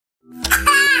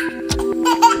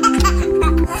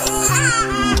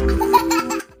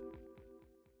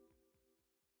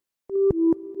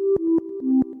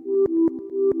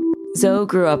Zoe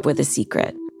grew up with a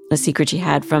secret she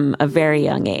had from a very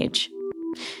young age.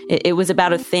 It was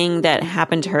about a thing that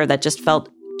happened to her that just felt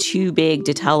too big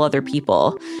to tell other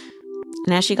people.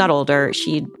 And as she got older,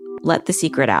 she'd let the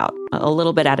secret out a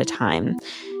little bit at a time.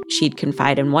 She'd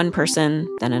confide in one person,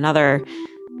 then another.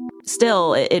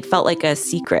 Still, it felt like a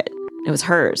secret. It was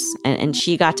hers, and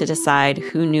she got to decide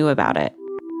who knew about it.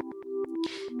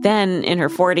 Then, in her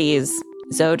 40s,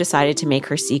 Zoe decided to make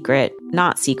her secret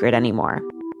not secret anymore.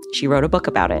 She wrote a book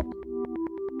about it.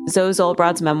 Zoe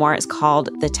Zolbrod's memoir is called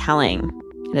The Telling.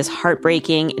 It is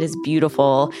heartbreaking, it is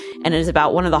beautiful, and it is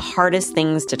about one of the hardest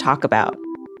things to talk about: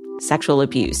 sexual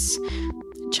abuse,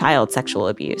 child sexual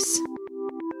abuse.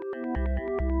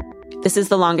 This is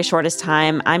The Longest Shortest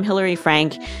Time. I'm Hillary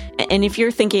Frank, and if you're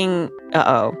thinking,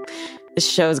 this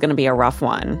show is going to be a rough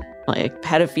one, like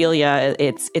pedophilia,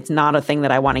 it's not a thing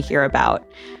that I want to hear about,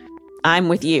 I'm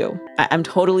with you. I'm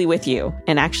totally with you.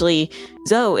 And actually,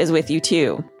 Zoe is with you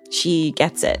too. She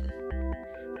gets it.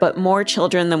 But more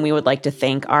children than we would like to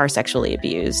think are sexually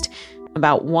abused.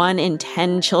 About 1 in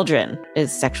 10 children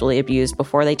is sexually abused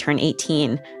before they turn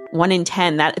 18. 1 in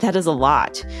 10, that is a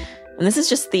lot. And this is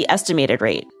just the estimated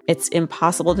rate. It's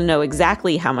impossible to know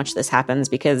exactly how much this happens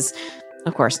because,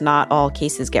 of course, not all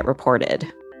cases get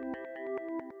reported.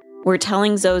 We're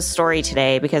telling Zoe's story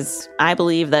today because I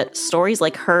believe that stories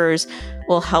like hers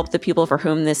will help the people for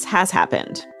whom this has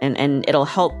happened. And it'll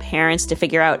help parents to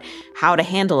figure out how to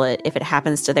handle it if it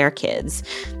happens to their kids.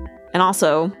 And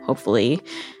also, hopefully,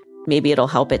 maybe it'll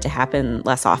help it to happen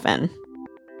less often.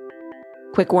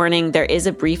 Quick warning, there is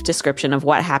a brief description of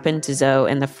what happened to Zoe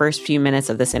in the first few minutes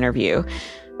of this interview.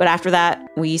 But after that,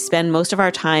 we spend most of our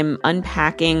time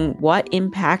unpacking what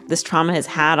impact this trauma has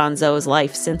had on Zoe's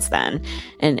life since then,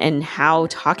 and how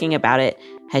talking about it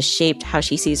has shaped how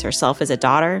she sees herself as a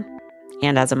daughter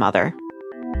and as a mother.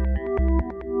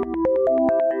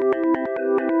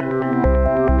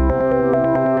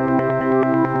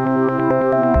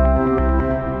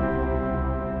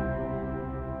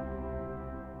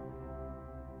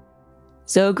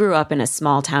 Zoe grew up in a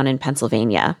small town in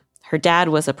Pennsylvania. Her dad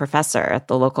was a professor at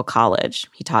the local college.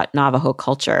 He taught Navajo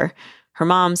culture. Her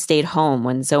mom stayed home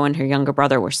when Zoe and her younger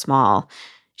brother were small.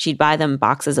 She'd buy them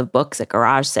boxes of books at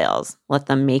garage sales, let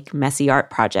them make messy art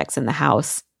projects in the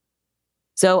house.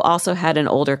 Zoe also had an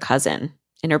older cousin.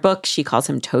 In her book, she calls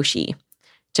him Toshi.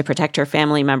 To protect her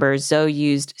family members, Zoe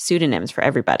used pseudonyms for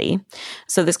everybody.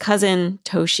 So this cousin,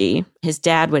 Toshi, his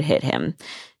dad would hit him.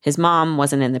 His mom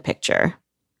wasn't in the picture.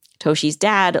 Toshi's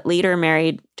dad later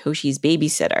married Toshi's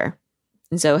babysitter.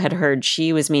 And Zoe had heard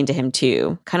she was mean to him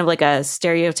too, kind of like a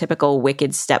stereotypical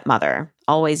wicked stepmother,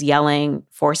 always yelling,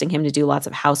 forcing him to do lots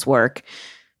of housework.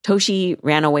 Toshi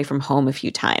ran away from home a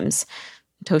few times.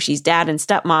 Toshi's dad and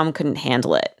stepmom couldn't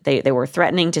handle it. They were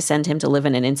threatening to send him to live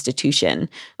in an institution,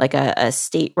 like a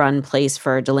state-run place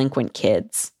for delinquent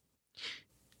kids.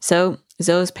 So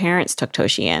Zoe's parents took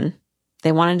Toshi in.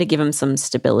 They wanted to give him some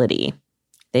stability.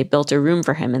 They built a room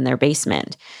for him in their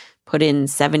basement, put in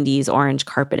 70s orange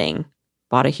carpeting,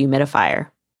 bought a humidifier.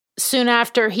 Soon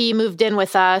after he moved in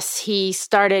with us, he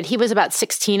was about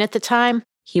 16 at the time.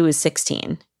 He was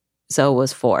 16. Zoe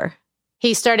was 4.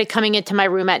 He started coming into my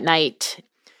room at night,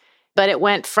 but it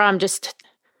went from just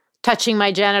touching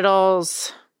my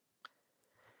genitals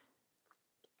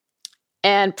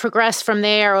and progressed from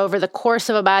there over the course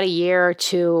of about a year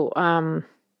to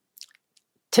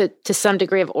some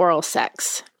degree of oral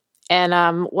sex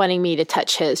and wanting me to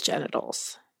touch his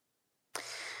genitals.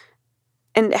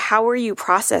 And how were you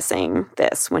processing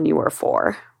this when you were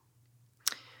 4?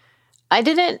 I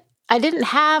didn't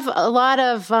have a lot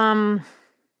of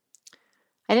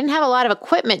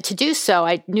equipment to do so.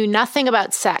 I knew nothing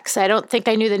about sex. I don't think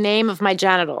I knew the name of my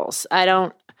genitals. I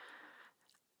don't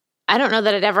know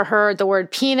that I'd ever heard the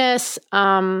word penis.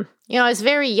 I was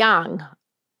very young.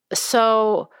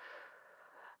 So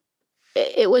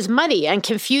it was muddy and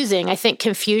confusing. I think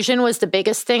confusion was the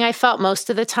biggest thing I felt most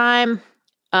of the time.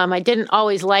 I didn't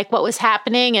always like what was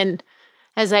happening. And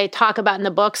as I talk about in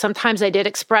the book, sometimes I did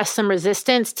express some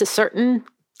resistance to certain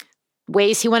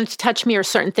ways he wanted to touch me or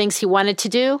certain things he wanted to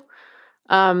do.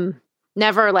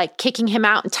 Never like kicking him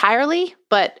out entirely,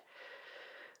 but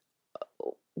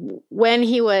when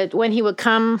he would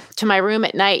come to my room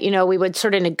at night, we would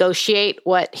sort of negotiate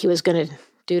what he was going to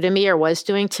do to me or was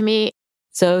doing to me.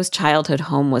 Zoe's childhood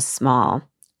home was small.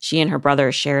 She and her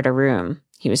brother shared a room.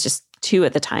 He was just 2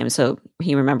 at the time, so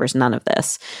he remembers none of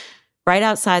this. Right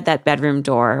outside that bedroom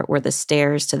door were the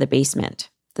stairs to the basement,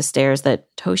 the stairs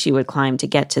that Toshi would climb to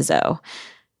get to Zoe.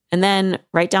 And then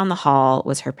right down the hall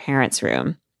was her parents'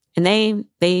 room. And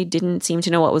they didn't seem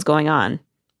to know what was going on.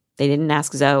 They didn't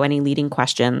ask Zoe any leading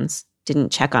questions.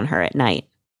 didn't check on her at night.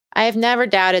 I have never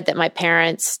doubted that my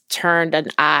parents turned an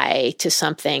eye to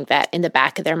something that in the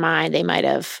back of their mind they might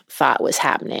have thought was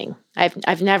happening.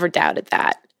 I've never doubted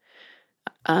that.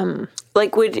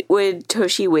 Like, would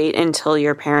Toshi wait until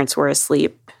your parents were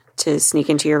asleep to sneak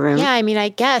into your room? Yeah, I mean, I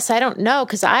guess. I don't know,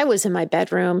 because I was in my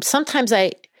bedroom. Sometimes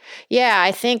I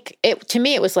think to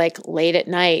me it was like late at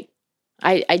night.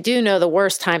 I do know the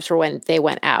worst times were when they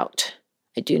went out.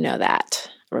 I do know that.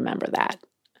 Remember that.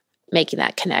 Making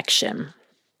that connection.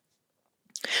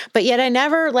 But yet I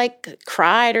never like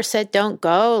cried or said, don't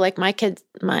go. Like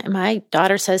my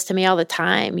daughter says to me all the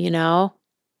time, you know.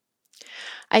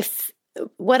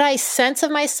 What I sense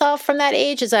of myself from that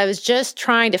age is I was just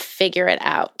trying to figure it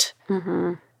out.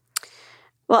 Mm-hmm.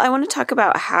 Well, I want to talk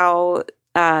about how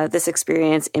this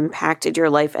experience impacted your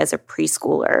life as a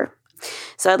preschooler.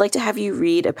 So I'd like to have you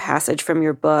read a passage from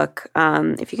your book.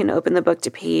 If you can open the book to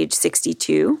page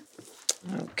 62.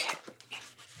 Okay.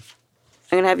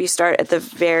 I'm going to have you start at the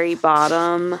very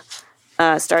bottom,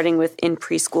 starting with "In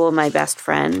preschool, my best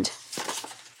friend."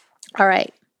 All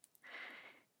right.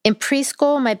 In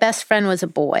preschool, my best friend was a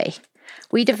boy.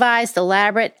 We devised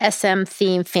elaborate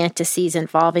SM-themed fantasies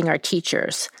involving our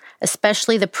teachers,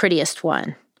 especially the prettiest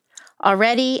one.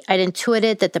 Already, I'd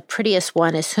intuited that the prettiest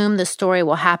one is whom the story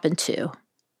will happen to.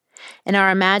 In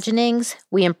our imaginings,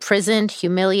 we imprisoned,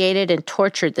 humiliated, and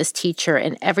tortured this teacher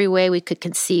in every way we could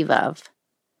conceive of.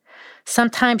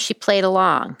 Sometimes she played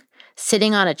along,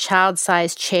 sitting on a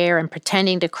child-sized chair and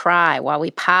pretending to cry while we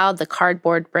piled the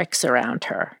cardboard bricks around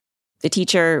her. The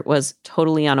teacher was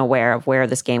totally unaware of where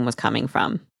this game was coming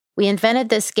from. We invented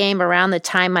this game around the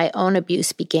time my own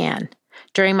abuse began,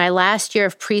 during my last year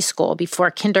of preschool before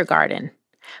kindergarten.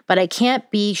 But I can't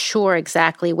be sure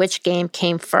exactly which game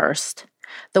came first,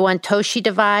 the one Toshi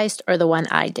devised or the one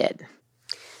I did.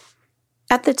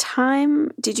 At the time,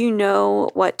 did you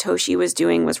know what Toshi was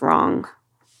doing was wrong?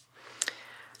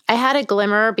 I had a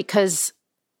glimmer because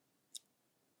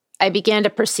I began to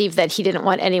perceive that he didn't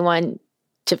want anyone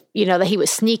to, that he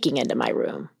was sneaking into my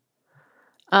room.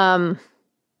 And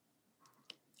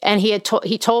he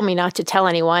told me not to tell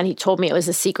anyone. He told me it was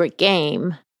a secret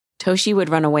game. Toshi would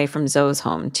run away from Zoe's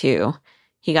home, too.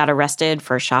 He got arrested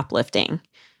for shoplifting.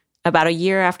 About a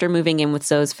year after moving in with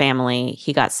Zoe's family,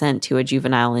 he got sent to a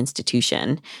juvenile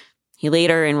institution. He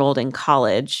later enrolled in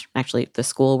college, actually the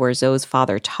school where Zoe's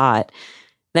father taught.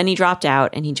 Then he dropped out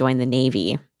and he joined the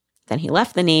Navy. Then he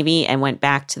left the Navy and went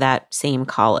back to that same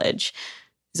college.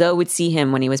 Zoe would see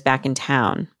him when he was back in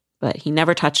town, but he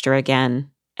never touched her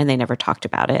again, and they never talked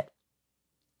about it.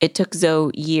 It took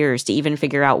Zoe years to even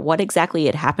figure out what exactly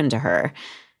had happened to her.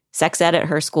 Sex ed at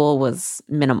her school was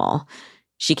minimal.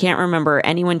 She can't remember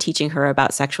anyone teaching her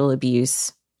about sexual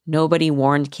abuse. Nobody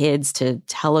warned kids to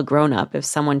tell a grown-up if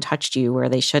someone touched you where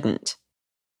they shouldn't.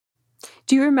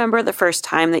 Do you remember the first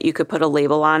time that you could put a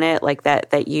label on it, like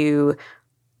that you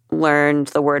learned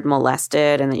the word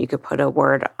molested and that you could put a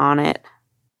word on it?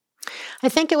 I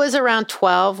think it was around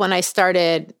 12 when I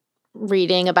started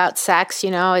reading about sex.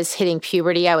 I was hitting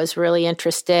puberty. I was really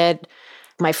interested.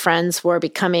 My friends were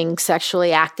becoming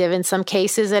sexually active in some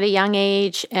cases at a young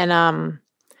age. And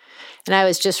I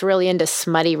was just really into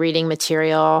smutty reading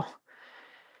material.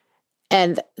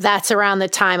 And that's around the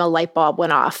time a light bulb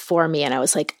went off for me. And I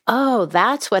was like, oh,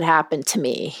 that's what happened to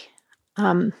me.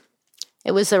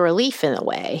 It was a relief in a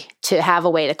way to have a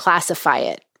way to classify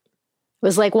it. It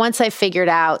was like once I figured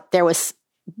out that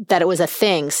it was a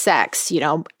thing, sex,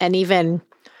 and even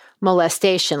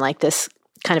molestation, like this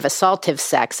kind of assaultive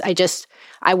sex.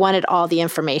 I wanted all the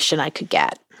information I could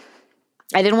get.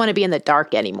 I didn't want to be in the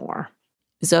dark anymore.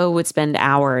 Zoe would spend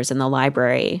hours in the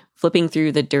library, flipping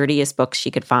through the dirtiest books she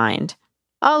could find.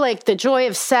 Oh, like The Joy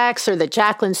of Sex or the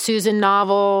Jacqueline Susan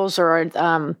novels or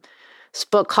this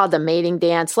book called The Mating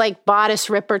Dance, like bodice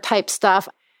ripper type stuff.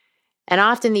 And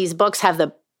often these books have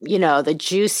the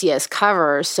juiciest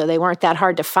covers, so they weren't that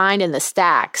hard to find in the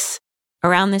stacks.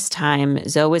 Around this time,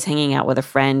 Zoe was hanging out with a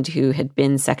friend who had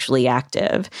been sexually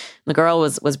active. The girl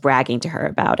was bragging to her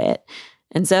about it.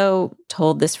 And Zoe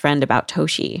told this friend about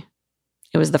Toshi.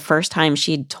 It was the first time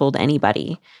she'd told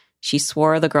anybody. She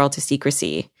swore the girl to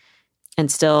secrecy. And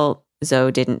still,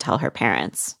 Zoe didn't tell her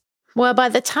parents. Well, by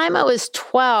the time I was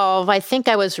 12, I think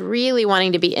I was really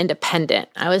wanting to be independent.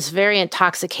 I was very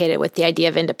intoxicated with the idea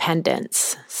of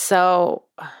independence. So,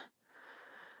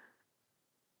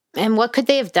 and what could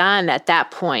they have done at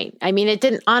that point? I mean, it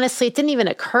didn't even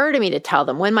occur to me to tell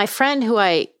them. When my friend who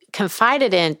I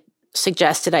confided in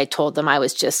suggested I told them, I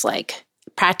was just like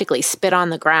practically spit on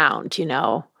the ground,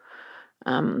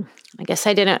 I guess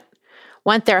I didn't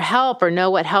want their help or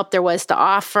know what help there was to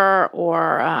offer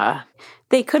or...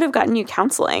 They could have gotten you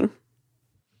counseling.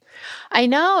 I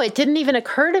know. It didn't even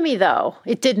occur to me, though.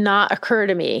 It did not occur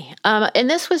to me. And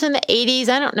this was in the 80s.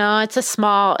 I don't know.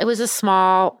 It was a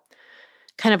small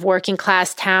kind of working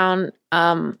class town.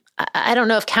 I don't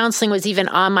know if counseling was even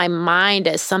on my mind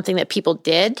as something that people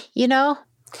did, you know?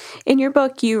 In your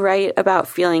book, you write about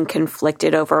feeling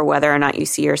conflicted over whether or not you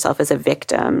see yourself as a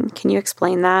victim. Can you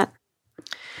explain that?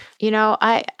 You know,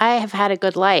 I have had a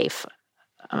good life.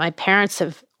 My parents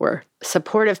were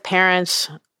supportive parents.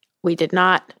 We did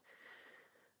not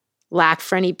lack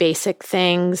for any basic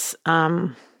things.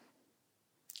 You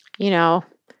know,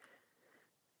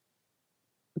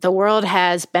 the world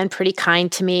has been pretty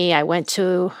kind to me. I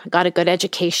got a good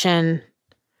education.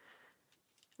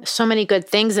 So many good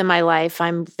things in my life.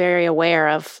 I'm very aware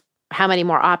of how many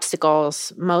more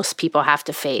obstacles most people have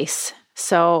to face.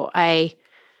 So I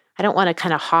don't want to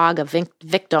kind of hog a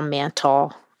victim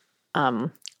mantle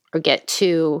or get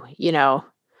too,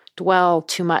 dwell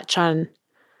too much on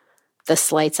the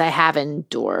slights I have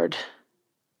endured.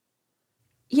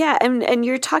 Yeah, and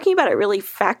you're talking about it really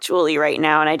factually right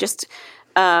now. And I just,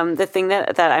 the thing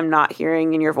that I'm not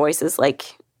hearing in your voice is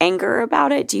like anger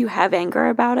about it. Do you have anger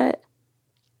about it?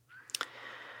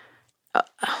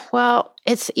 Well,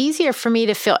 it's easier for me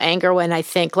to feel anger when I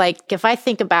think, like, if I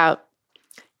think about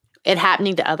it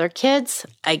happening to other kids,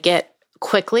 I get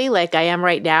quickly, like I am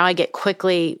right now, I get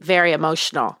quickly very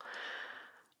emotional.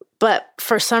 But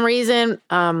for some reason,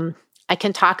 I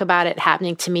can talk about it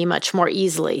happening to me much more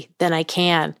easily than I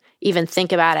can even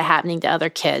think about it happening to other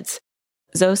kids.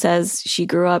 Zoe says she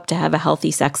grew up to have a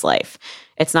healthy sex life.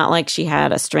 It's not like she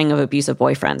had a string of abusive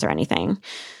boyfriends or anything.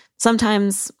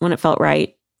 Sometimes when it felt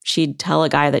right, she'd tell a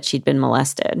guy that she'd been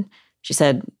molested. She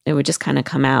said it would just kind of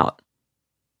come out.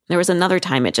 There was another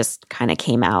time it just kind of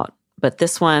came out, but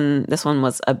this one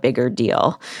was a bigger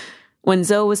deal. When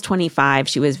Zoe was 25,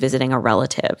 she was visiting a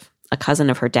relative, a cousin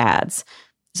of her dad's.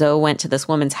 Zoe went to this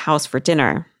woman's house for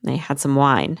dinner. They had some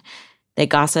wine. They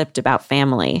gossiped about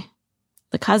family.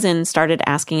 The cousin started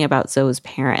asking about Zoe's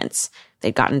parents.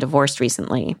 They'd gotten divorced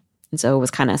recently, and Zoe was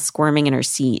kind of squirming in her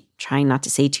seat, trying not to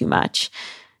say too much.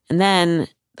 And then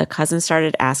the cousin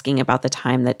started asking about the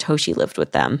time that Toshi lived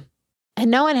with them. And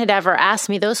no one had ever asked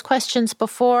me those questions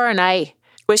before, and I...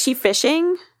 Was she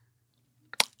fishing?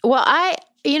 Well,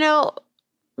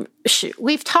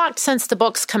 we've talked since the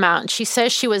books come out, and she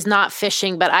says she was not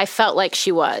fishing, but I felt like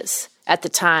she was at the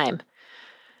time.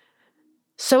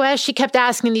 So as she kept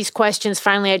asking these questions,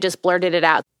 finally I just blurted it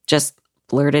out. Just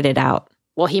blurted it out.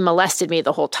 Well, he molested me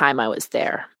the whole time I was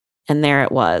there. And there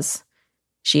it was.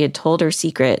 She had told her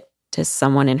secret to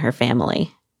someone in her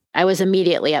family. I was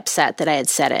immediately upset that I had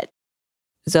said it.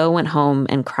 Zoe went home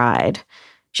and cried.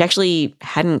 She actually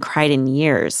hadn't cried in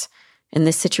years. And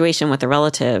this situation with a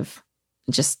relative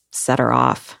just set her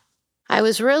off. I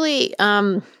was really,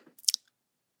 I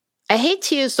hate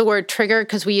to use the word trigger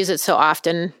because we use it so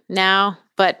often now,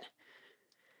 but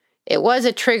it was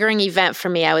a triggering event for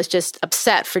me. I was just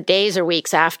upset for days or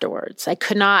weeks afterwards. I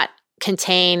could not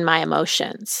contain my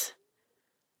emotions.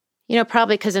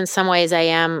 Probably because in some ways I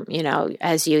am,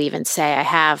 as you even say,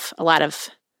 I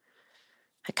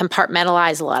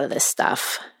compartmentalize a lot of this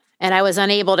stuff. And I was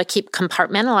unable to keep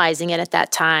compartmentalizing it at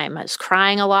that time. I was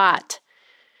crying a lot.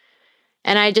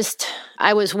 And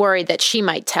I was worried that she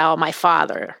might tell my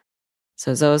father.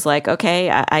 So Zoe's like,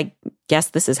 okay, I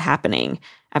guess this is happening.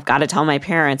 I've got to tell my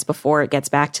parents before it gets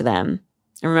back to them.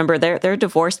 And remember, they're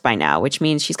divorced by now, which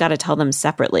means she's got to tell them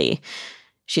separately.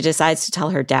 She decides to tell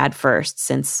her dad first,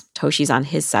 since Toshi's on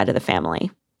his side of the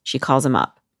family. She calls him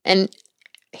up. And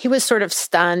he was sort of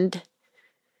stunned.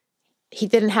 He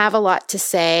didn't have a lot to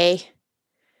say.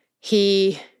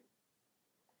 He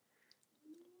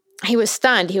was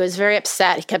stunned. He was very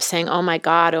upset. He kept saying, oh my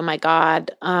God, oh my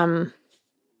God.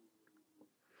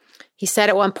 He said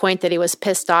at one point that he was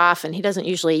pissed off, and he doesn't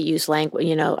usually use language.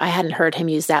 I hadn't heard him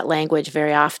use that language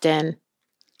very often.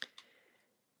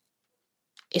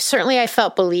 Certainly I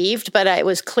felt believed, but it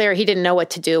was clear he didn't know what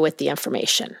to do with the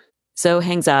information. Zoe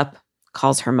hangs up,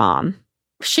 calls her mom.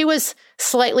 She was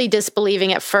slightly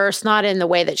disbelieving at first, not in the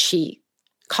way that she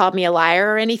called me a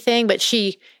liar or anything, but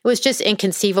it was just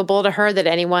inconceivable to her that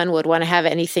anyone would want to have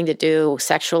anything to do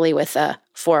sexually with a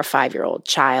 4 or 5-year-old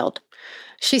child.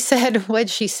 She said, what'd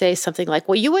she say? Something like,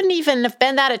 well, you wouldn't even have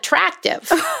been that attractive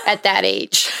at that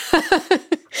age.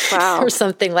 Wow. Or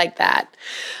something like that.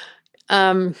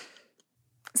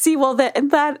 See, well,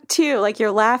 that too, like,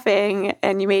 you're laughing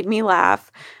and you made me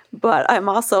laugh, but I'm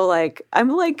also like, I'm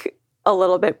like a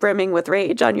little bit brimming with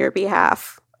rage on your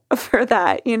behalf for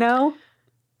that,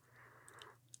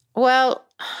 Well,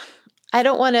 I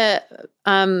don't want to,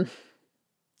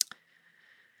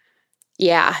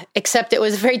 Yeah, except it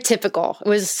was very typical. It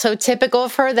was so typical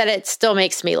of her that it still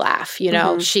makes me laugh.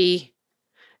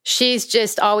 She's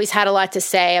just always had a lot to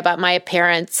say about my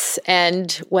appearance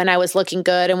and when I was looking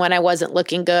good and when I wasn't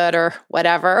looking good or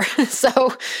whatever.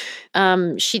 So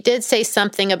she did say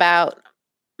something about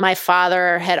my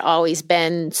father had always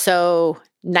been so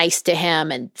nice to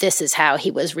him and this is how he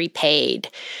was repaid.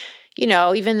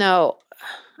 Even though,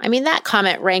 that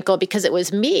comment rankled because it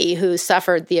was me who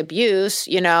suffered the abuse,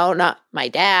 not my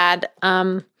dad.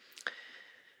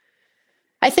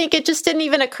 I think it just didn't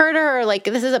even occur to her, like,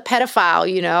 this is a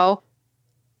pedophile,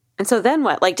 And so then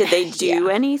what? Like, did they do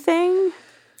anything?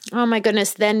 Oh, my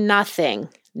goodness. Then nothing.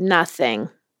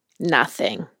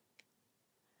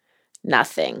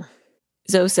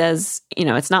 Zoe says,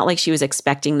 it's not like she was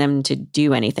expecting them to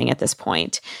do anything at this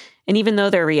point. And even though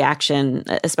their reaction,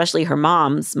 especially her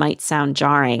mom's, might sound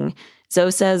jarring, Zoe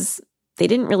says they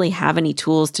didn't really have any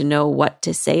tools to know what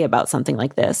to say about something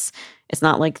like this. It's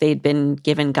not like they'd been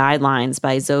given guidelines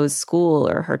by Zoe's school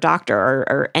or her doctor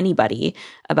or anybody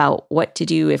about what to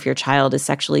do if your child is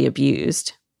sexually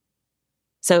abused.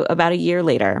 So about a year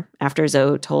later, after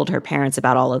Zoe told her parents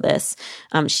about all of this,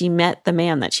 she met the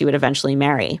man that she would eventually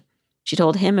marry. She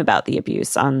told him about the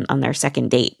abuse on their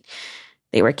second date.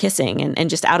 They were kissing, and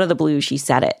just out of the blue, she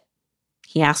said it.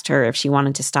 He asked her if she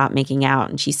wanted to stop making out,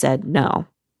 and she said no.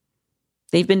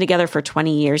 They've been together for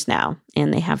 20 years now,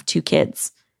 and they have 2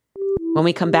 kids. When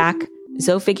we come back,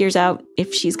 Zoe figures out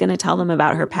if she's going to tell them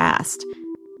about her past.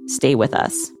 Stay with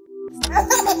us.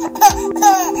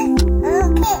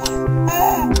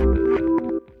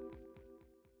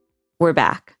 We're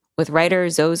back with writer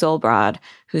Zoe Zolbrod,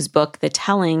 whose book The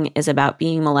Telling is about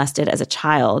being molested as a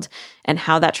child and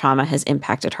how that trauma has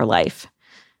impacted her life.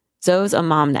 Zoe's a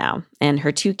mom now, and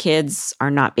her 2 kids are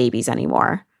not babies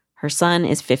anymore. Her son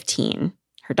is 15.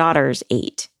 Her daughter's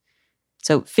 8.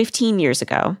 So 15 years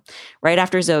ago, right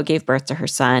after Zoe gave birth to her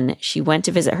son, she went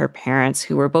to visit her parents,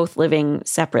 who were both living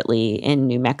separately in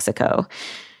New Mexico.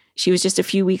 She was just a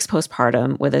few weeks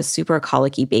postpartum with a super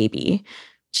colicky baby.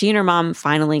 She and her mom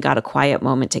finally got a quiet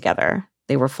moment together.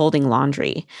 They were folding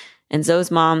laundry, and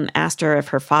Zoe's mom asked her if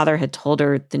her father had told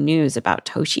her the news about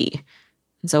Toshi.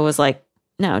 And Zoe was like,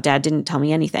 no, Dad didn't tell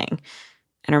me anything.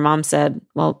 And her mom said,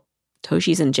 well,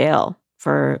 Toshi's in jail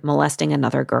for molesting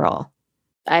another girl.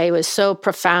 I was so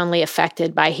profoundly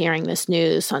affected by hearing this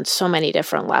news on so many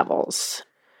different levels,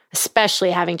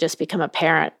 especially having just become a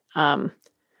parent.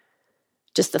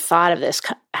 Just the thought of this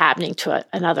happening to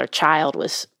another child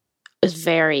was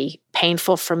very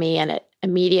painful for me, and it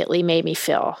immediately made me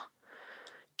feel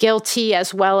guilty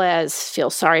as well as feel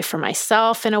sorry for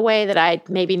myself in a way that I'd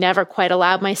maybe never quite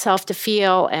allowed myself to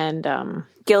feel. And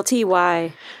guilty,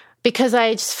 why? Because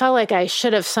I just felt like I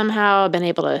should have somehow been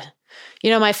able to,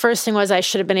 my first thing was I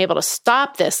should have been able to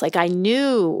stop this. Like I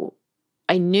knew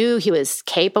he was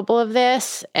capable of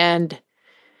this, and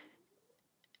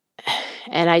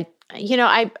I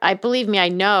believe me, I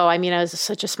know. I mean, I was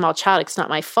such a small child. It's not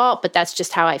my fault, but that's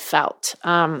just how I felt,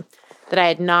 that I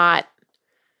had not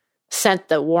sent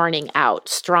the warning out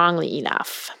strongly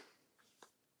enough.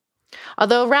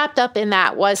 Although wrapped up in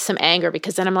that was some anger,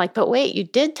 because then I'm like, but wait, you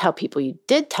did tell people, you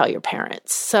did tell your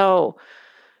parents. So,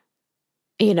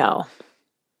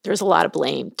 there's a lot of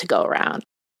blame to go around.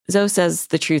 Zoe says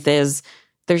the truth is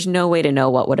there's no way to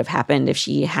know what would have happened if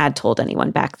she had told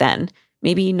anyone back then.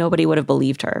 Maybe nobody would have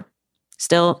believed her.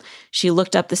 Still, she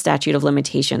looked up the statute of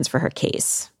limitations for her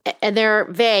case. And they're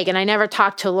vague, and I never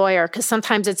talked to a lawyer because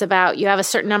sometimes it's about you have a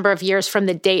certain number of years from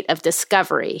the date of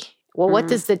discovery. Well, what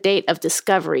does the date of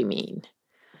discovery mean?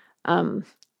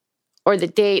 Or the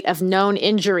date of known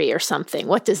injury or something.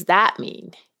 What does that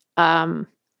mean?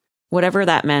 Whatever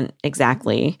that meant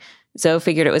exactly, Zoe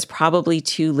figured it was probably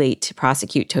too late to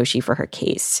prosecute Toshi for her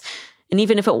case. And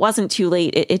even if it wasn't too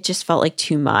late, it just felt like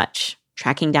too much.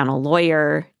 Tracking down a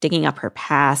lawyer, digging up her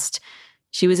past.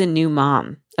 She was a new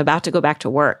mom, about to go back to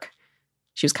work.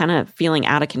 She was kind of feeling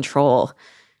out of control.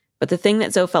 But the thing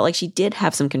that Zoe felt like she did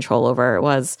have some control over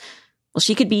was, well,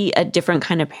 she could be a different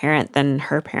kind of parent than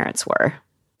her parents were.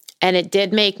 And it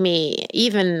did make me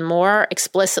even more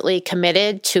explicitly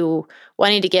committed to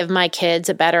wanting to give my kids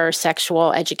a better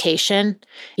sexual education.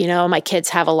 My kids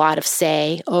have a lot of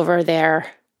say over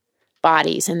their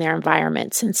bodies and their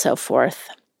environments and so forth.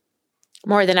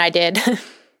 More than I did.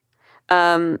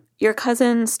 Your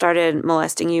cousin started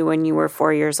molesting you when you were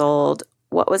 4 years old.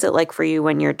 What was it like for you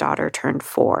when your daughter turned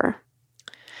 4?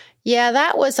 Yeah,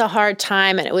 that was a hard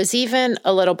time. And it was even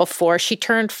a little before she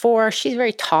turned 4. She's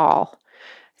very tall.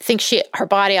 I think her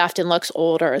body often looks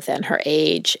older than her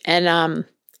age. And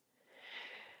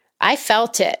I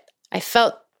felt it. I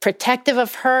felt protective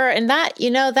of her. And that,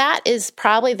 that is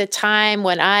probably the time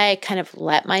when I kind of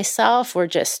let myself or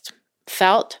just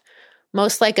felt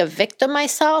most like a victim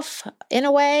myself in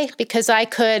a way, because I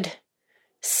could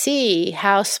see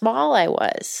how small I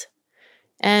was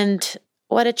and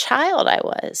what a child I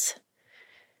was.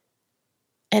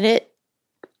 And it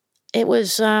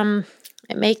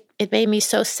made me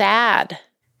so sad.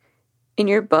 In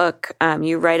your book,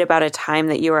 you write about a time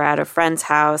that you were at a friend's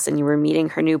house and you were meeting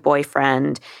her new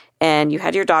boyfriend, and you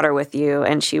had your daughter with you,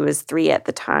 and she was 3 at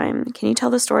the time. Can you tell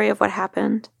the story of what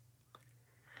happened?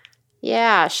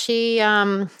 Yeah, she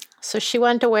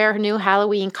wanted to wear her new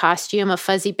Halloween costume, a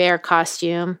fuzzy bear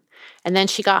costume, and then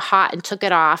she got hot and took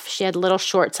it off. She had little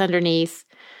shorts underneath,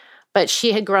 but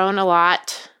she had grown a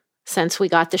lot since we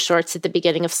got the shorts at the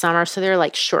beginning of summer, so they're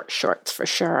like short shorts for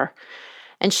sure.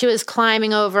 And she was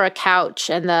climbing over a couch,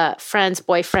 and the friend's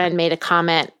boyfriend made a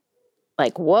comment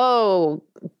like, "Whoa,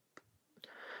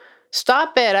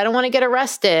 stop it. I don't want to get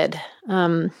arrested."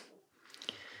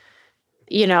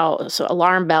 So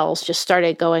alarm bells just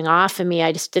started going off in me.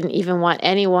 I just didn't even want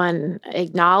anyone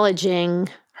acknowledging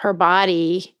her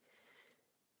body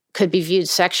could be viewed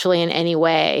sexually in any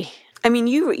way. I mean,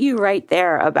 you write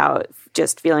there about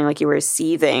just feeling like you were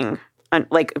seething,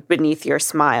 like beneath your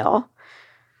smile.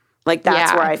 Like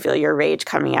that's where I feel your rage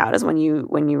coming out, is when you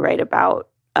write about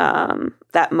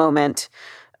that moment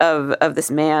of this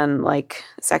man like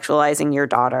sexualizing your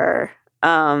daughter.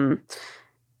 And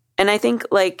I think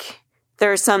like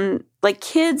there are some like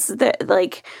kids that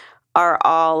like are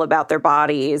all about their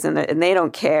bodies and they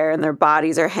don't care, and their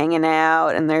bodies are hanging out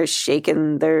and they're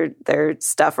shaking their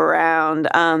stuff around.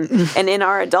 And in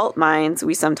our adult minds,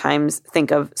 we sometimes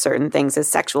think of certain things as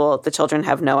sexual. The children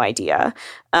have no idea.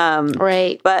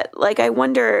 Right. But like, I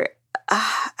wonder,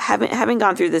 having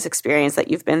gone through this experience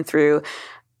that you've been through,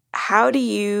 how do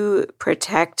you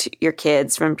protect your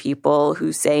kids from people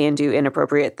who say and do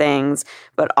inappropriate things,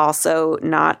 but also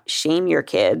not shame your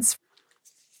kids?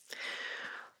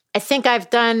 I think I've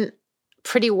done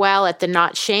pretty well at the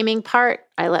not shaming part.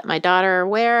 I let my daughter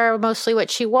wear mostly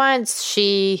what she wants.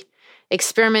 She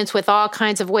experiments with all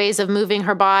kinds of ways of moving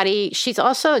her body. She's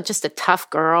also just a tough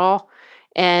girl,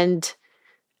 and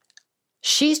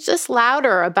she's just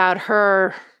louder about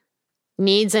her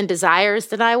needs and desires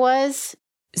than I was.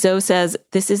 Zoe says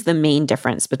this is the main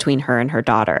difference between her and her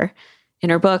daughter. In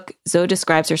her book, Zoe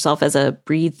describes herself as a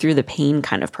breathe through the pain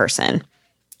kind of person.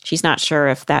 She's not sure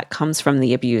if that comes from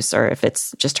the abuse or if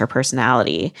it's just her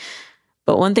personality.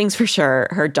 But one thing's for sure,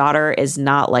 her daughter is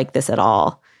not like this at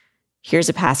all. Here's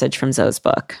a passage from Zoe's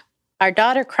book. Our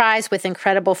daughter cries with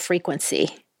incredible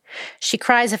frequency. She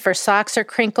cries if her socks are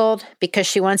crinkled, because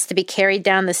she wants to be carried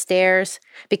down the stairs,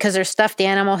 because her stuffed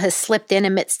animal has slipped in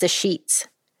amidst the sheets.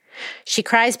 She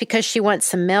cries because she wants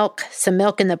some milk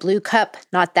in the blue cup,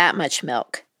 not that much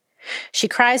milk. She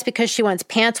cries because she wants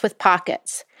pants with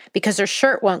pockets, because her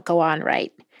shirt won't go on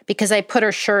right, because I put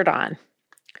her shirt on.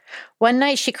 One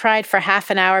night she cried for half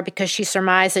an hour because she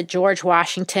surmised that George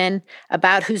Washington,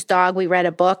 about whose dog we read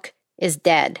a book, is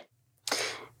dead.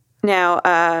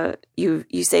 Now,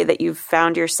 you say that you've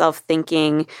found yourself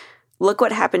thinking, look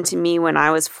what happened to me when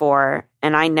I was 4,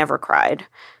 and I never cried.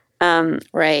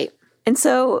 Right. And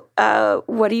so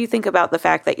what do you think about the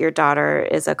fact that your daughter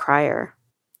is a crier?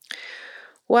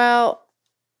 Well,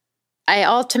 I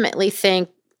ultimately think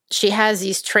she has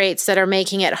these traits that are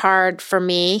making it hard for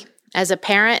me as a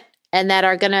parent, and that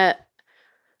are going to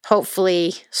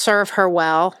hopefully serve her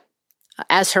well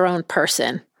as her own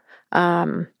person.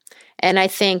 And I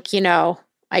think,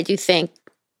 I do think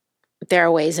there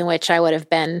are ways in which I would have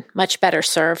been much better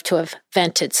served to have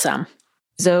vented some.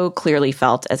 Zoe clearly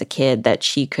felt as a kid that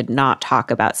she could not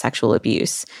talk about sexual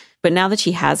abuse. But now that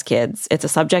she has kids, it's a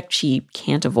subject she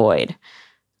can't avoid.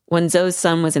 When Zoe's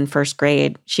son was in 1st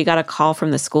grade, she got a call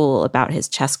from the school about his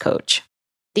chess coach.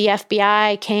 The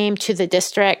FBI came to the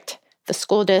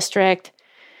school district,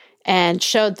 and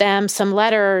showed them some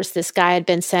letters this guy had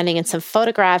been sending and some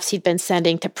photographs he'd been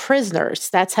sending to prisoners.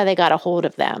 That's how they got a hold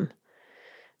of them.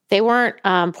 They weren't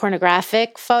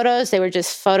pornographic photos. They were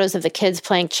just photos of the kids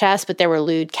playing chess, but there were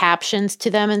lewd captions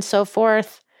to them and so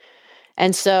forth.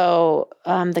 And so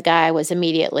the guy was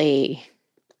immediately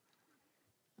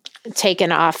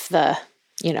taken off the,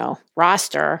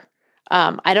 roster.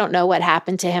 I don't know what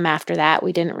happened to him after that.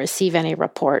 We didn't receive any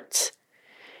reports.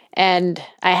 And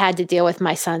I had to deal with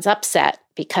my son's upset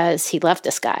because he loved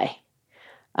this guy.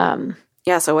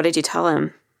 So what did you tell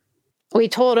him? We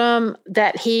told him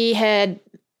that he had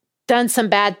done some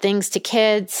bad things to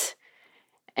kids,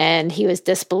 and he was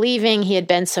disbelieving. He had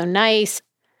been so nice.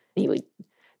 He would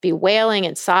be wailing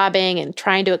and sobbing and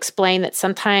trying to explain that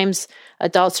sometimes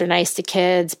adults are nice to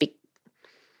kids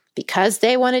because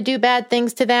they want to do bad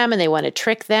things to them and they want to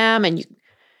trick them, and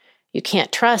you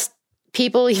can't trust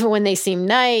people even when they seem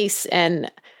nice,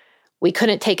 and we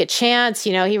couldn't take a chance.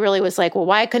 He really was like, well,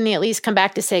 why couldn't he at least come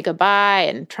back to say goodbye,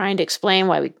 and trying to explain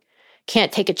why we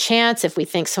can't take a chance if we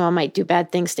think someone might do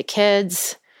bad things to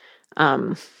kids.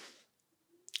 And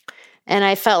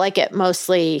I felt like it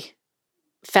mostly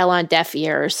fell on deaf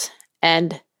ears.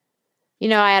 And,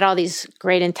 I had all these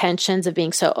great intentions of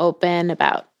being so open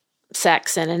about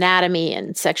sex and anatomy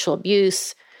and sexual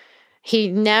abuse. He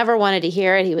never wanted to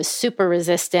hear it. He was super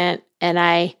resistant. And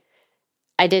I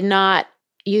did not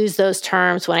use those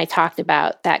terms when I talked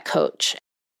about that coach.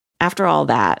 After all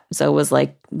that, Zoe was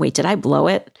like, wait, did I blow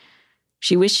it?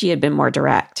 She wished she had been more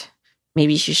direct.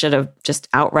 Maybe she should have just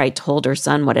outright told her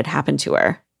son what had happened to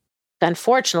her.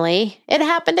 Unfortunately, it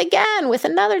happened again with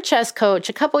another chess coach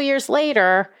a couple years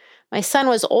later. My son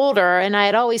was older, and I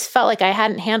had always felt like I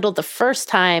hadn't handled the first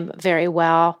time very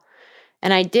well.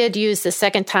 And I did use the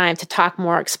second time to talk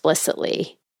more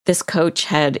explicitly. This coach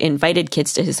had invited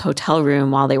kids to his hotel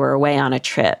room while they were away on a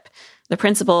trip. The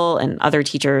principal and other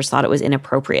teachers thought it was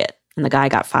inappropriate, and the guy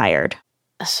got fired.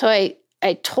 So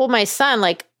I told my son,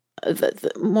 like,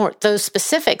 those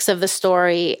specifics of the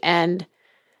story, and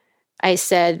I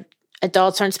said,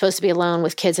 adults aren't supposed to be alone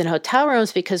with kids in hotel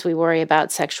rooms because we worry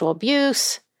about sexual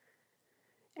abuse.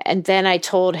 And then I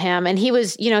told him, and he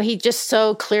was, he just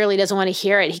so clearly doesn't want to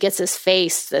hear it. He gets his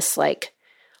face, this like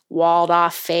walled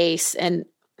off face, and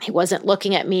he wasn't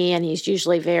looking at me, and he's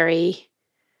usually very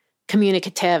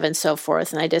communicative and so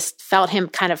forth. And I just felt him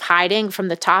kind of hiding from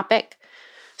the topic.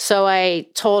 So I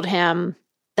told him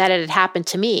that it had happened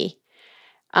to me.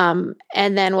 And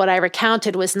then what I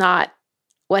recounted was not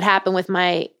what happened with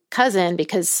my cousin,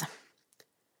 because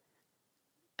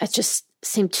it just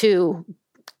seemed too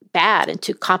bad and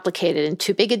too complicated and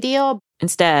too big a deal.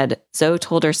 Instead, Zoe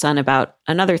told her son about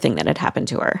another thing that had happened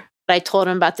to her. I told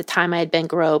him about the time I had been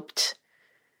groped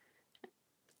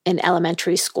in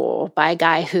elementary school by a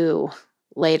guy who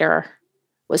later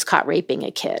was caught raping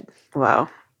a kid. Wow.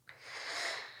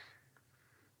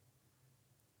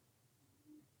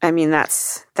 I mean,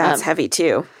 that's heavy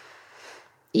too.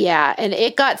 Yeah, and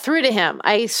it got through to him.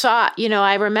 I saw,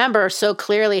 I remember so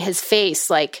clearly his face,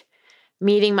 like,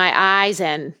 meeting my eyes,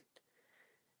 and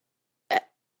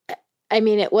I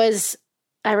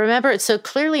remember it so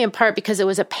clearly in part because it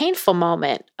was a painful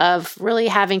moment of really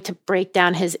having to break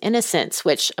down his innocence,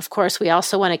 which, of course, we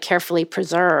also want to carefully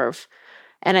preserve.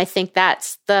 And I think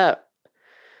that's the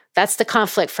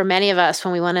conflict for many of us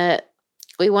when we want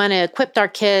to equip our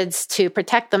kids to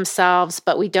protect themselves,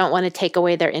 but we don't want to take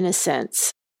away their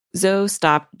innocence. Zoe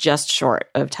stopped just short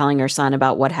of telling her son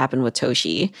about what happened with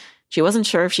Toshi. She wasn't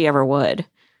sure if she ever would.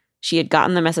 She had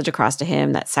gotten the message across to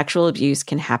him that sexual abuse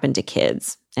can happen to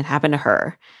kids. It happened to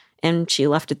her. And she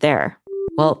left it there.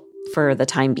 Well, for the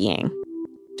time being.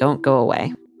 Don't go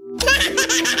away.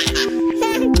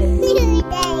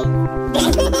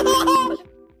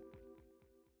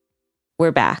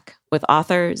 We're back with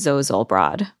author Zoe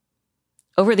Zolbrod.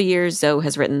 Over the years, Zoe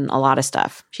has written a lot of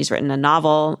stuff. She's written a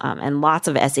novel and lots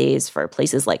of essays for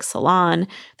places like Salon,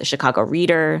 the Chicago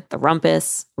Reader, the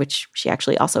Rumpus, which she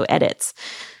actually also edits.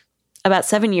 About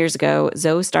 7 years ago,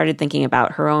 Zoe started thinking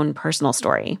about her own personal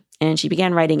story, and she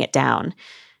began writing it down.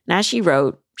 And as she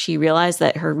wrote, she realized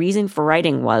that her reason for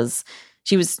writing was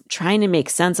she was trying to make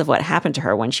sense of what happened to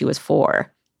her when she was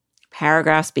 4.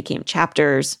 Paragraphs became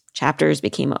chapters, chapters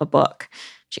became a book.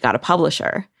 She got a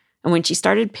publisher. And when she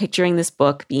started picturing this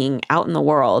book being out in the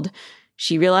world,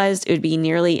 she realized it would be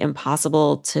nearly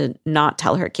impossible to not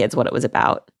tell her kids what it was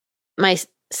about. My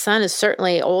son is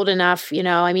certainly old enough,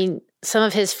 some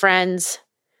of his friends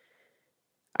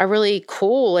are really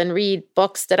cool and read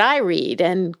books that I read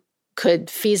and could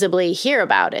feasibly hear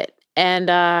about it.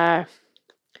 And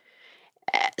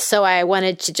so I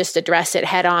wanted to just address it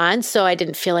head on, so I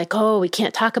didn't feel like, we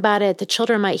can't talk about it. The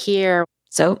children might hear.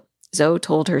 So Zoe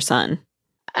told her son.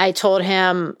 I told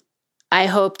him I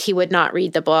hoped he would not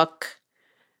read the book.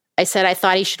 I said I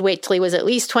thought he should wait till he was at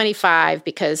least 25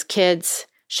 because kids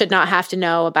should not have to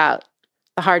know about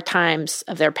the hard times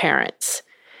of their parents.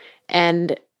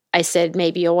 And I said,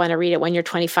 maybe you'll want to read it when you're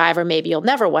 25, or maybe you'll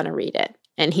never want to read it.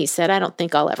 And he said, I don't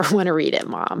think I'll ever want to read it,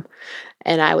 Mom.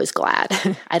 And I was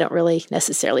glad. I don't really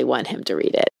necessarily want him to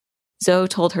read it. Zoe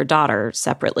told her daughter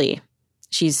separately.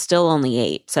 She's still only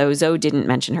 8, so Zoe didn't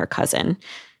mention her cousin.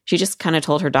 She just kind of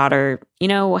told her daughter,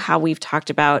 how we've talked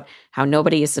about how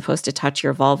nobody is supposed to touch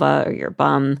your vulva or your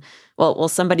bum. Well,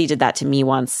 somebody did that to me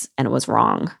once, and it was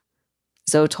wrong.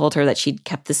 Zoe told her that she'd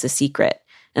kept this a secret,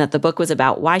 and that the book was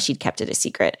about why she'd kept it a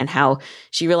secret and how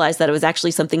she realized that it was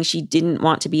actually something she didn't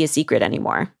want to be a secret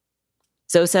anymore.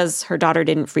 Zoe says her daughter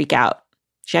didn't freak out.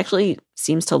 She actually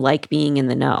seems to like being in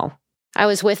the know. I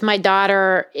was with my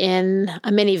daughter in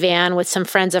a minivan with some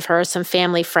friends of hers, some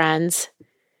family friends,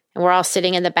 and we're all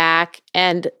sitting in the back.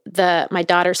 And my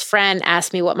daughter's friend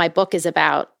asked me what my book is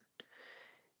about.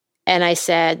 And I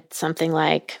said something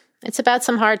like, it's about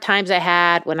some hard times I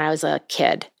had when I was a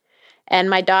kid. And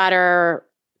my daughter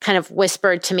kind of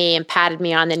whispered to me and patted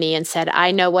me on the knee and said,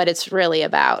 I know what it's really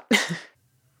about.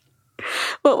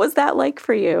 What was that like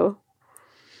for you?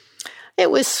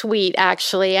 It was sweet,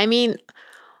 actually. I mean,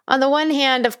 on the one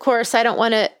hand, of course, I don't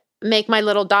want to make my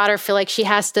little daughter feel like she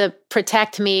has to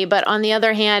protect me. But on the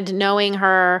other hand, knowing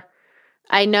her,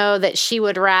 I know that she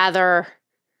would rather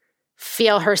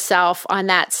feel herself on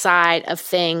that side of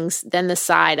things than the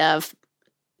side of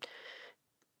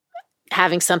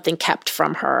having something kept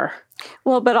from her.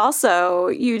 Well, but also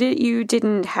you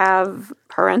didn't have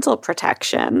parental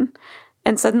protection,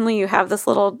 and suddenly you have this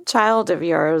little child of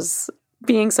yours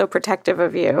being so protective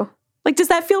of you. Like, does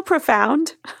that feel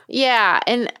profound? Yeah,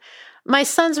 and my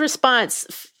son's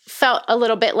response felt a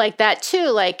little bit like that too.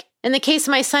 Like in the case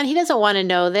of my son, he doesn't want to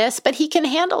know this, but he can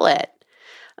handle it.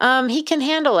 He can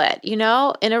handle it, in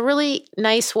a really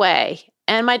nice way.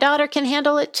 And my daughter can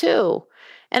handle it too.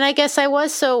 And I guess I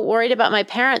was so worried about my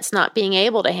parents not being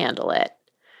able to handle it.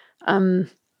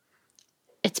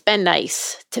 It's been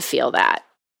nice to feel that.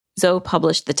 Zoe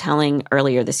published The Telling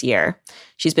earlier this year.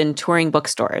 She's been touring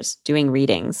bookstores, doing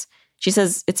readings. She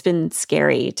says it's been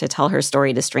scary to tell her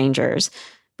story to strangers,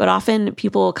 but often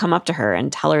people will come up to her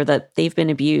and tell her that they've been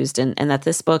abused and that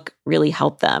this book really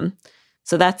helped them.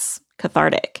 So that's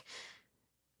cathartic.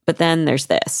 But then there's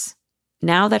this.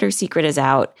 Now that her secret is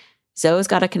out, Zoe's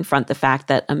got to confront the fact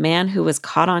that a man who was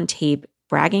caught on tape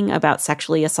bragging about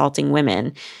sexually assaulting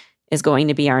women is going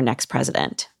to be our next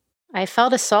president. I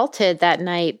felt assaulted that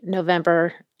night,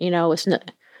 that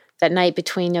night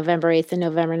between November 8th and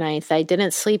November 9th. I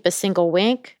didn't sleep a single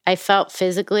wink. I felt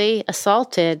physically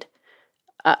assaulted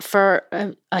for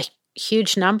a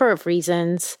huge number of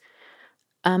reasons.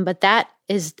 But that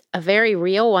is a very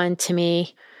real one to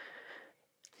me.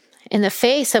 In the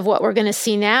face of what we're going to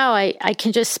see now, I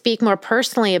can just speak more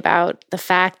personally about the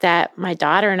fact that my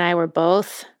daughter and I were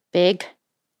both big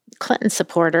Clinton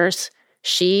supporters.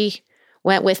 She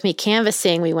went with me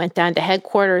canvassing. We went down to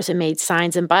headquarters and made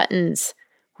signs and buttons.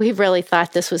 We really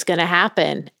thought this was going to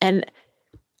happen. And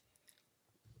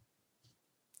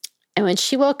when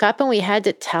she woke up and we had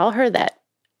to tell her that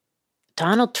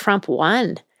Donald Trump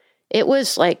won, it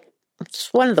was like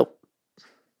just one of the,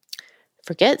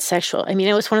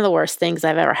 it was one of the worst things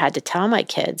I've ever had to tell my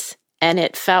kids. And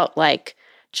it felt like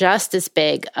just as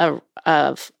big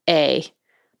of a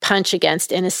punch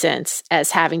against innocence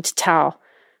as having to tell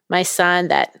my son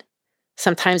that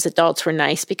sometimes adults were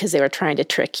nice because they were trying to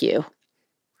trick you.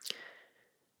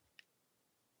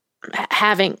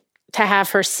 Having to have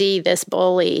her see this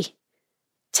bully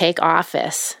take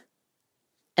office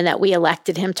and that we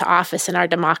elected him to office in our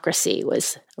democracy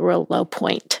was a real low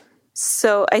point.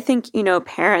 So I think,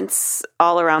 parents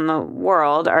all around the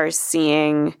world are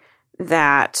seeing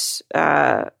that,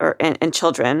 and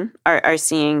children are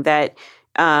seeing that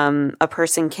a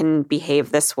person can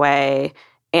behave this way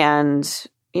and,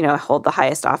 hold the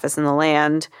highest office in the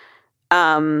land.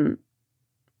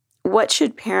 What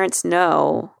should parents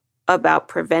know about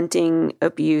preventing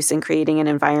abuse and creating an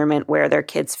environment where their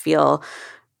kids feel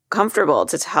comfortable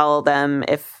to tell them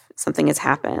if something has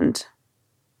happened?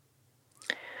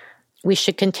 We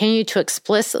should continue to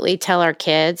explicitly tell our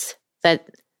kids that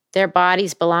their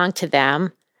bodies belong to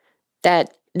them,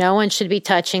 that no one should be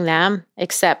touching them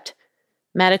except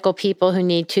medical people who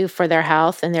need to for their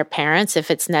health and their parents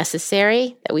if it's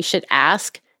necessary, that we should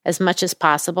ask as much as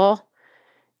possible.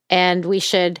 And we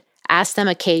should ask them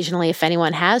occasionally if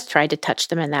anyone has tried to touch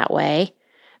them in that way,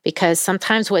 because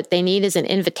sometimes what they need is an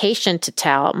invitation to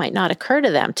tell. It might not occur to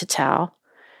them to tell.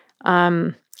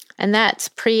 And that's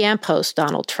pre and post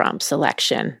Donald Trump's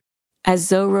election. As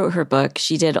Zoe wrote her book,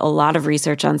 she did a lot of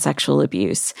research on sexual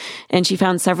abuse, and she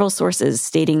found several sources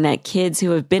stating that kids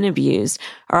who have been abused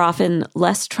are often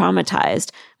less traumatized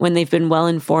when they've been well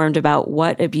informed about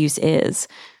what abuse is.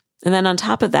 And then on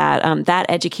top of that, that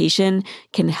education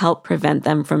can help prevent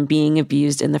them from being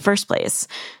abused in the first place.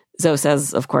 Zoe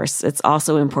says, of course, it's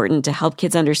also important to help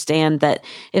kids understand that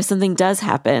if something does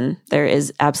happen, there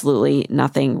is absolutely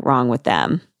nothing wrong with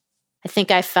them. I think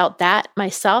I felt that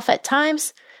myself at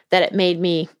times, that it made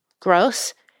me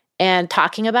gross, and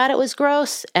talking about it was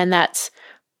gross. And that's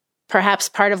perhaps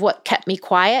part of what kept me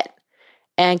quiet.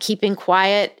 And keeping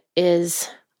quiet is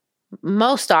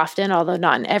most often, although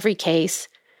not in every case,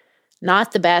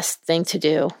 not the best thing to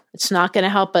do. It's not going to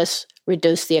help us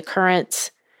reduce the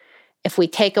occurrence. If we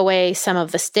take away some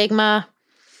of the stigma,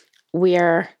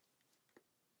 we're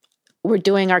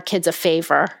doing our kids a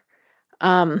favor.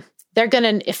 They're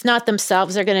going to, if not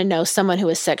themselves, they're going to know someone who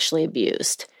is sexually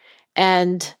abused.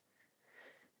 And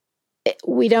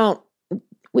we don't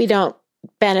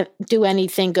do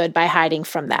anything good by hiding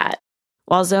from that.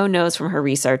 While Zoe knows from her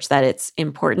research that it's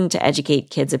important to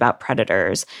educate kids about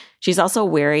predators, she's also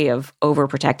wary of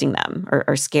overprotecting them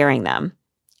or scaring them.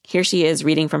 Here she is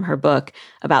reading from her book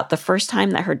about the first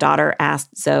time that her daughter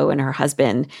asked Zoe and her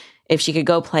husband if she could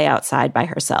go play outside by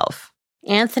herself.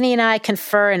 Anthony and I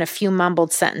confer in a few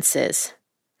mumbled sentences.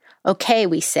 Okay,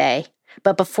 we say,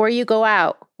 but before you go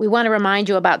out, we want to remind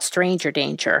you about stranger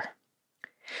danger.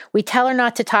 We tell her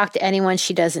not to talk to anyone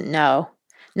she doesn't know,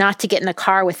 not to get in a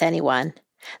car with anyone,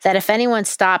 that if anyone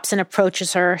stops and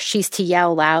approaches her, she's to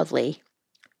yell loudly.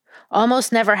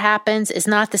 Almost never happens is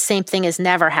not the same thing as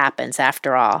never happens,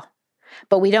 after all,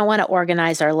 but we don't want to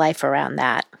organize our life around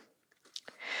that.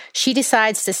 She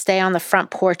decides to stay on the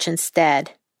front porch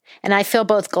instead, and I feel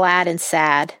both glad and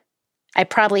sad. I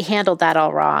probably handled that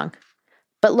all wrong.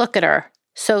 But look at her,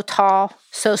 so tall,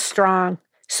 so strong,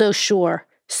 so sure,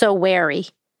 so wary.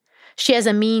 She has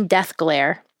a mean death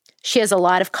glare. She has a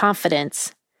lot of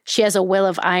confidence. She has a will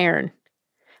of iron.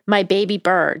 My baby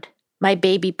bird, my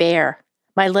baby bear,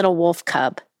 my little wolf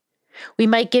cub. We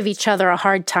might give each other a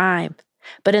hard time,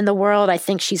 but in the world, I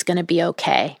think she's going to be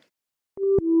okay.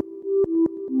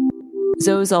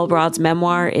 Zoe Zolbrod's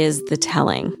memoir is The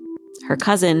Telling. Her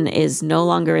cousin is no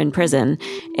longer in prison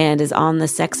and is on the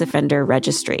sex offender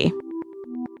registry.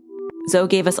 Zoe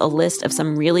gave us a list of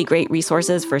some really great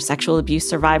resources for sexual abuse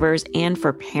survivors and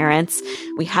for parents.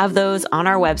 We have those on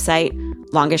our website,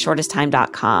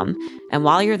 longestshortesttime.com. And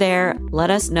while you're there,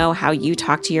 let us know how you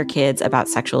talk to your kids about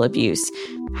sexual abuse.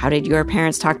 How did your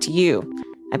parents talk to you?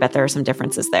 I bet there are some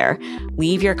differences there.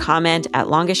 Leave your comment at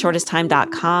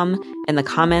longestshortesttime.com in the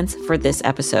comments for this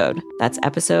episode. That's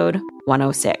episode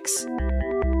 106.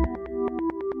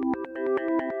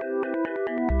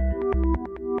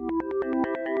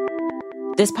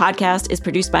 This podcast is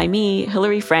produced by me,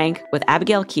 Hillary Frank, with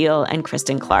Abigail Keel and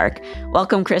Kristen Clark.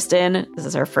 Welcome, Kristen. This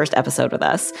is her first episode with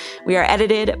us. We are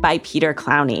edited by Peter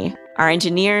Clowney. Our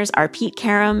engineers are Pete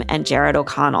Karam and Jared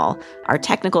O'Connell. Our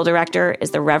technical director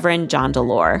is the Reverend John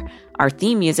Delore. Our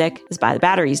theme music is by the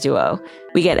Batteries Duo.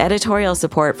 We get editorial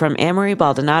support from Amory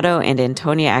Baldonado and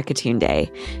Antonia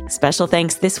Akatunde. Special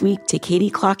thanks this week to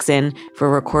Katie Clarkson for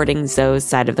recording Zoe's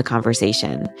side of the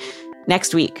conversation.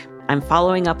 Next week, I'm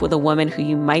following up with a woman who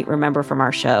you might remember from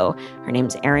our show. Her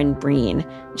name's Erin Breen.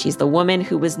 She's the woman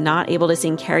who was not able to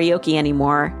sing karaoke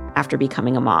anymore after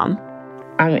becoming a mom.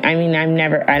 I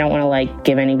don't want to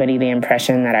give anybody the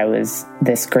impression that I was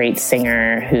this great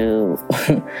singer who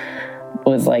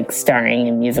was starring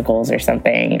in musicals or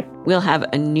something. We'll have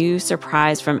a new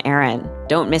surprise from Erin.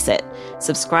 Don't miss it.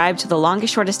 Subscribe to The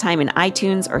Longest Shortest Time in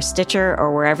iTunes or Stitcher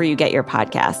or wherever you get your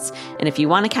podcasts. And if you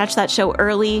want to catch that show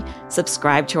early,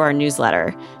 subscribe to our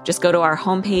newsletter. Just go to our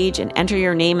homepage and enter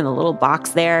your name in the little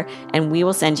box there, and we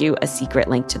will send you a secret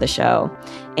link to the show.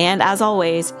 And as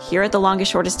always, here at The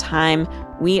Longest Shortest Time,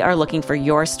 we are looking for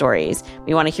your stories.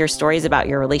 We want to hear stories about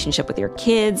your relationship with your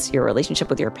kids, your relationship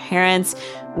with your parents.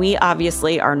 We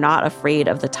obviously are not afraid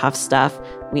of the tough stuff.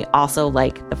 We also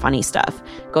like the funny stuff.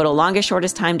 Go to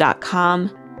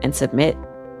longestshortesttime.com and submit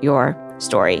your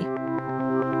story.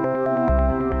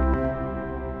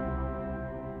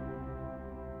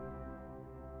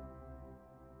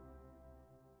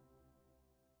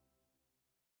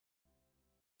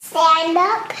 Stand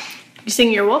up. You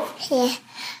sing your wolf? Yeah.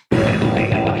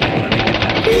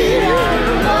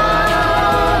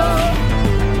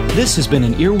 This has been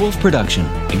an Earwolf production,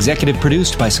 executive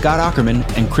produced by Scott Aukerman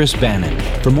and Chris Bannon.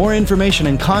 For more information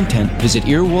and content, visit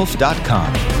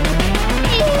earwolf.com.